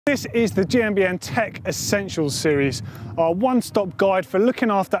This is the GMBN Tech Essentials series, our one-stop guide for looking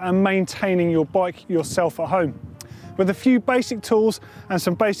after and maintaining your bike yourself at home. With a few basic tools and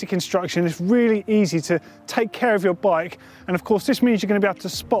some basic instruction, it's really easy to take care of your bike, and of course this means you're going to be able to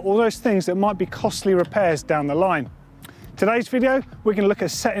spot all those things that might be costly repairs down the line. Today's video, we're going to look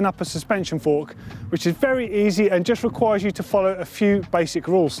at setting up a suspension fork, which is very easy and just requires you to follow a few basic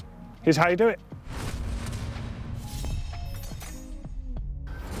rules. Here's how you do it.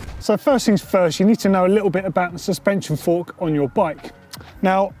 So first things first, you need to know a little bit about the suspension fork on your bike.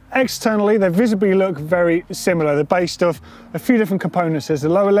 Now, externally, they visibly look very similar. They're based off a few different components. There's the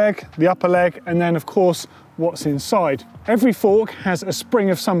lower leg, the upper leg, and then of course, what's inside. Every fork has a spring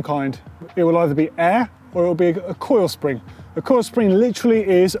of some kind. It will either be air or it will be a coil spring. A coil spring literally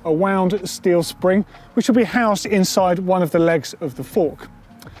is a wound steel spring, which will be housed inside one of the legs of the fork.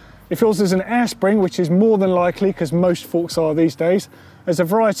 If yours is an air spring, which is more than likely because most forks are these days, there's a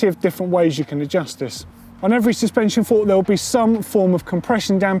variety of different ways you can adjust this. On every suspension fork there will be some form of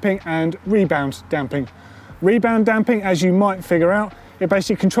compression damping and rebound damping. Rebound damping, as you might figure out, it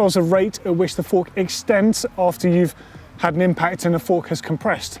basically controls the rate at which the fork extends after you've had an impact and the fork has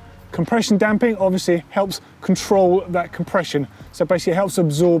compressed. Compression damping obviously helps control that compression, so basically it helps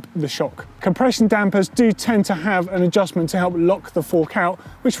absorb the shock. Compression dampers do tend to have an adjustment to help lock the fork out,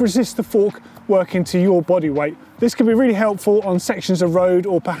 which resists the fork working to your body weight. This can be really helpful on sections of road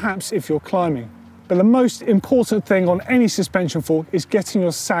or perhaps if you're climbing. But the most important thing on any suspension fork is getting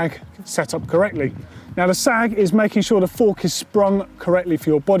your sag set up correctly. Now the sag is making sure the fork is sprung correctly for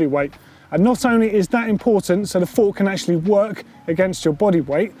your body weight. And not only is that important so the fork can actually work against your body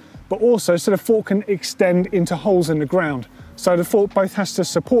weight, but also so the fork can extend into holes in the ground. So the fork both has to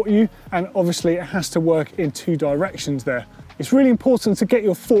support you and obviously it has to work in two directions there. It's really important to get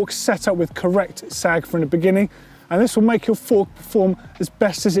your fork set up with correct sag from the beginning, and this will make your fork perform as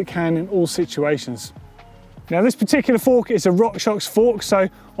best as it can in all situations. Now this particular fork is a Rockshox fork, so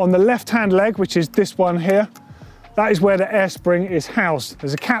on the left-hand leg, which is this one here, that is where the air spring is housed.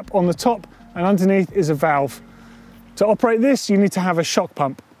 There's a cap on the top and underneath is a valve. To operate this, you need to have a shock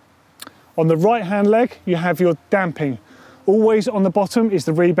pump. On the right-hand leg, you have your damping. Always on the bottom is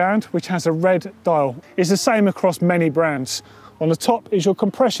the rebound, which has a red dial. It's the same across many brands. On the top is your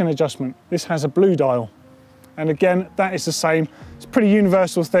compression adjustment. This has a blue dial. And again, that is the same. It's a pretty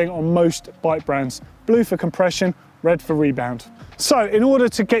universal thing on most bike brands. Blue for compression, red for rebound. So in order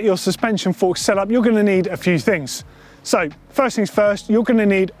to get your suspension fork set up, you're going to need a few things. So first things first, you're going to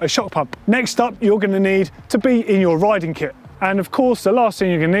need a shock pump. Next up, you're going to need to be in your riding kit. And of course, the last thing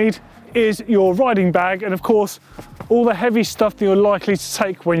you're going to need is your riding bag, and of course all the heavy stuff that you're likely to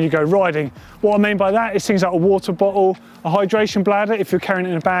take when you go riding. What I mean by that is things like a water bottle, a hydration bladder if you're carrying it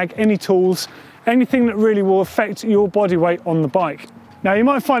in a bag, any tools, anything that really will affect your body weight on the bike. Now you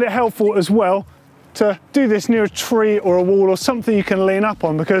might find it helpful as well to do this near a tree or a wall or something you can lean up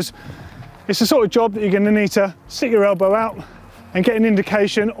on, because it's the sort of job that you're going to need to stick your elbow out and get an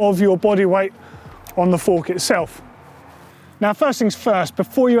indication of your body weight on the fork itself. Now first things first,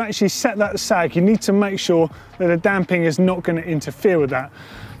 before you actually set that sag, you need to make sure that the damping is not going to interfere with that.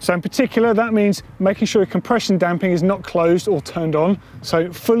 So in particular, that means making sure your compression damping is not closed or turned on.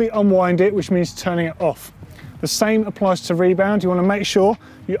 So fully unwind it, which means turning it off. The same applies to rebound. You want to make sure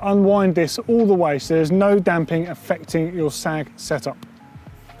you unwind this all the way so there's no damping affecting your sag setup.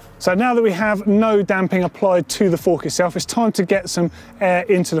 So now that we have no damping applied to the fork itself, it's time to get some air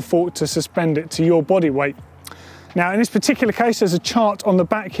into the fork to suspend it to your body weight. Now in this particular case, there's a chart on the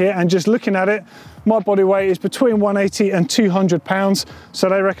back here, and just looking at it, my body weight is between 180 and 200 pounds. So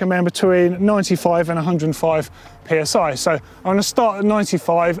they recommend between 95 and 105 PSI. So I'm going to start at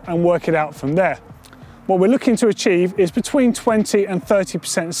 95 and work it out from there. What we're looking to achieve is between 20 and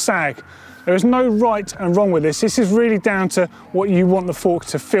 30% sag. There is no right and wrong with this. This is really down to what you want the fork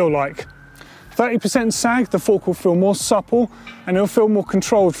to feel like. 30% sag, the fork will feel more supple and it'll feel more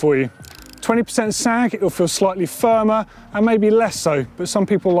controlled for you. 20% sag, it'll feel slightly firmer and maybe less so, but some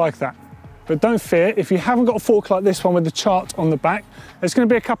people like that. But don't fear, if you haven't got a fork like this one with the chart on the back, there's going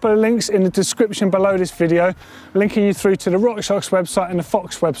to be a couple of links in the description below this video, linking you through to the Rockshox website and the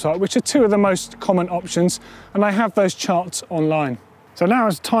Fox website, which are two of the most common options, and I have those charts online. So now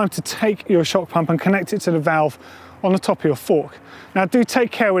it's time to take your shock pump and connect it to the valve on the top of your fork. Now do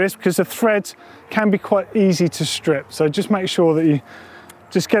take care with this because the threads can be quite easy to strip, so just make sure that you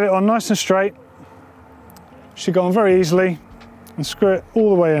just get it on nice and straight. Should go on very easily, and screw it all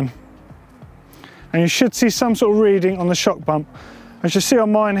the way in. And you should see some sort of reading on the shock pump. As you see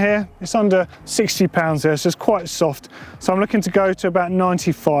on mine here, it's under 60 pounds there, so it's quite soft. So I'm looking to go to about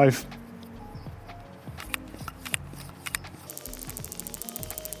 95.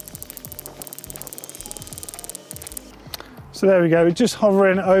 So there we go, we're just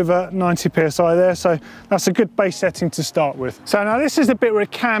hovering over 90 psi there, so that's a good base setting to start with. So now this is the bit where it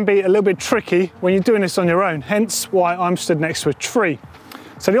can be a little bit tricky when you're doing this on your own, hence why I'm stood next to a tree.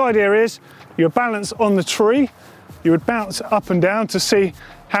 So the idea is you balance on the tree, you would bounce up and down to see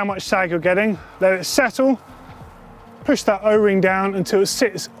how much sag you're getting, let it settle, push that O-ring down until it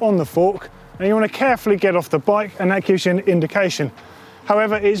sits on the fork, and you want to carefully get off the bike, and that gives you an indication.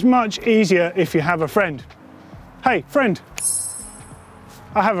 However, it's much easier if you have a friend. Hey, friend,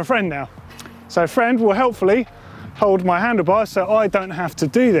 I have a friend now. So friend will helpfully hold my handlebar so I don't have to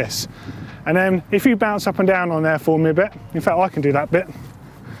do this. And then if you bounce up and down on there for me a bit, in fact I can do that bit,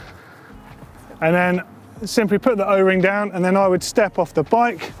 and then simply put the O-ring down, and then I would step off the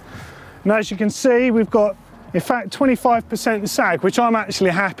bike. And as you can see, we've got, in fact, 25% sag, which I'm actually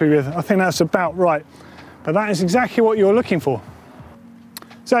happy with. I think that's about right. But that is exactly what you're looking for.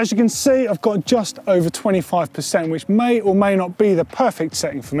 So as you can see, I've got just over 25%, which may or may not be the perfect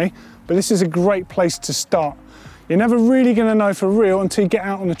setting for me, but this is a great place to start. You're never really going to know for real until you get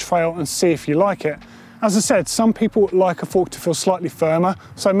out on the trail and see if you like it. As I said, some people like a fork to feel slightly firmer,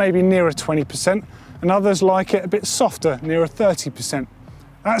 so maybe nearer 20%, and others like it a bit softer, nearer 30%.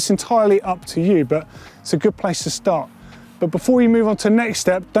 That's entirely up to you, but it's a good place to start. But before you move on to the next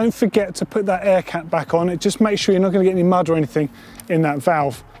step, don't forget to put that air cap back on. It just makes sure you're not going to get any mud or anything in that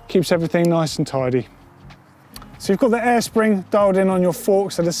valve. Keeps everything nice and tidy. So you've got the air spring dialed in on your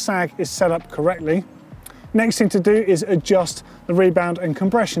fork so the sag is set up correctly. Next thing to do is adjust the rebound and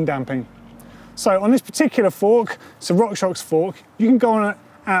compression damping. So on this particular fork, it's a Rockshox fork, you can go on an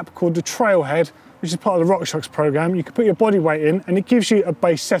app called the Trailhead, which is part of the Rockshox program. You can put your body weight in and it gives you a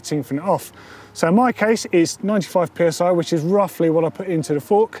base setting from it off. So in my case, it's 95 psi, which is roughly what I put into the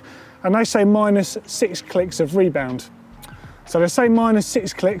fork. And they say -6 clicks of rebound. So they say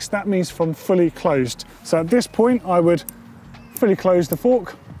 -6 clicks, that means from fully closed. So at this point, I would fully close the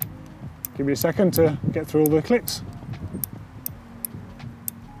fork. Give me a second to get through all the clicks.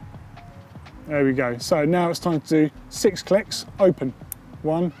 There we go. So now it's time to do 6 clicks, open.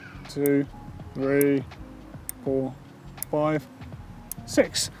 1, 2, 3, 4, 5,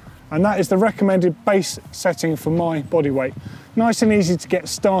 6. And that is the recommended base setting for my body weight. Nice and easy to get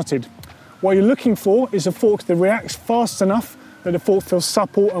started. What you're looking for is a fork that reacts fast enough that the fork feels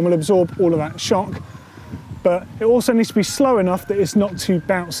supple and will absorb all of that shock. But it also needs to be slow enough that it's not too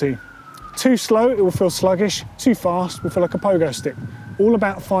bouncy. Too slow, it will feel sluggish. Too fast, will feel like a pogo stick. All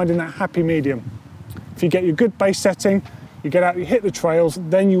about finding that happy medium. If you get your good base setting, you get out, you hit the trails,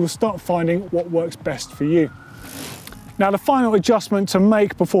 then you will start finding what works best for you. Now the final adjustment to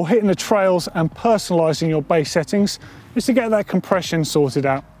make before hitting the trails and personalising your base settings is to get that compression sorted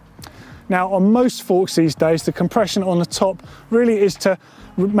out. Now on most forks these days, the compression on the top really is to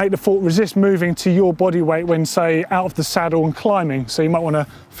make the fork resist moving to your body weight when, say, out of the saddle and climbing. So you might want to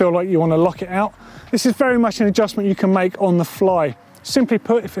feel like you want to lock it out. This is very much an adjustment you can make on the fly. Simply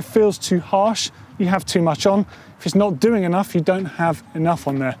put, if it feels too harsh, you have too much on. If it's not doing enough, you don't have enough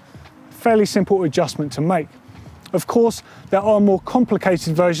on there. Fairly simple adjustment to make. Of course, there are more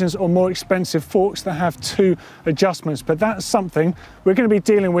complicated versions or more expensive forks that have 2 adjustments, but that's something we're going to be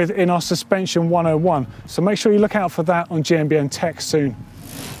dealing with in our Suspension 101. So make sure you look out for that on GMBN Tech soon.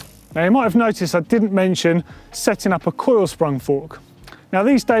 Now you might have noticed I didn't mention setting up a coil sprung fork. Now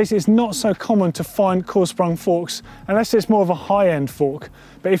these days it's not so common to find coil sprung forks unless it's more of a high-end fork.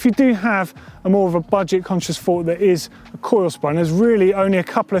 But if you do have a more of a budget conscious fork that is a coil sprung, there's really only a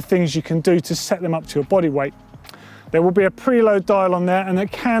couple of things you can do to set them up to your body weight. There will be a preload dial on there and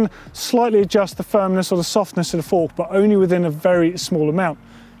it can slightly adjust the firmness or the softness of the fork, but only within a very small amount.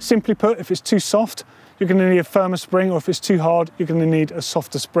 Simply put, if it's too soft, you're going to need a firmer spring, or if it's too hard, you're going to need a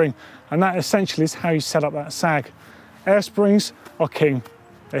softer spring. And that essentially is how you set up that sag. Air springs are king.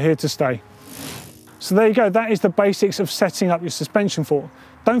 They're here to stay. So there you go, that is the basics of setting up your suspension fork.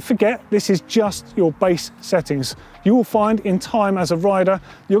 Don't forget, this is just your base settings. You will find in time as a rider,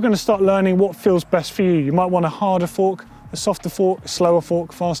 you're going to start learning what feels best for you. You might want a harder fork, a softer fork, a slower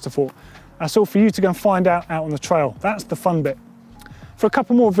fork, faster fork. That's all for you to go and find out on the trail. That's the fun bit. For a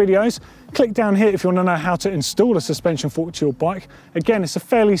couple more videos, click down here if you want to know how to install a suspension fork to your bike. Again, it's a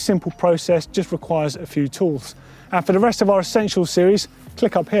fairly simple process, just requires a few tools. And for the rest of our Essentials series,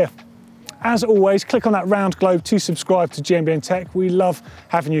 click up here. As always, click on that round globe to subscribe to GMBN Tech. We love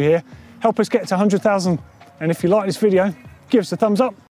having you here. Help us get to 100,000. And if you like this video, give us a thumbs up.